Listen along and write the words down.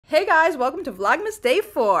Hey guys, welcome to Vlogmas Day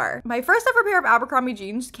 4. My first ever pair of Abercrombie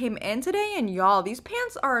jeans came in today, and y'all, these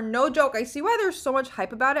pants are no joke. I see why there's so much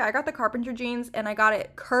hype about it. I got the carpenter jeans and I got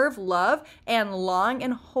it curve love and long,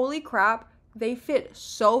 and holy crap, they fit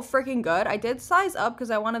so freaking good. I did size up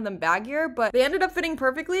because I wanted them baggier, but they ended up fitting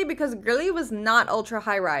perfectly because girly was not ultra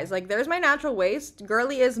high rise. Like, there's my natural waist.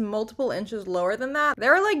 Girly is multiple inches lower than that. They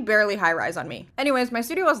were like barely high rise on me. Anyways, my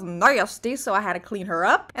studio was nasty, so I had to clean her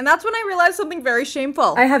up. And that's when I realized something very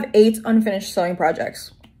shameful. I have 8 unfinished sewing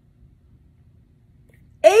projects.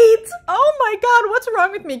 8! Oh my god, what's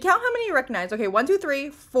wrong with me? Count how many you recognize. Okay, 1, 2, 3,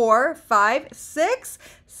 4, 5, 6,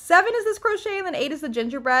 7 is this crochet, and then 8 is the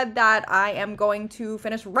gingerbread that I am going to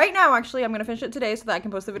finish right now. Actually, I'm gonna finish it today so that I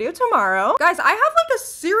can post the video tomorrow. Guys, I have like a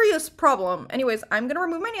serious problem. Anyways, I'm gonna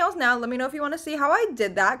remove my nails now. Let me know if you want to see how I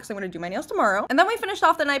did that, because I'm gonna do my nails tomorrow. And then we finished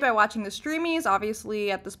off the night by watching the streamies.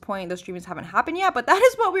 Obviously, at this point, the streamies haven't happened yet, but that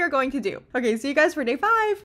is what we are going to do. Okay, see you guys for day 5.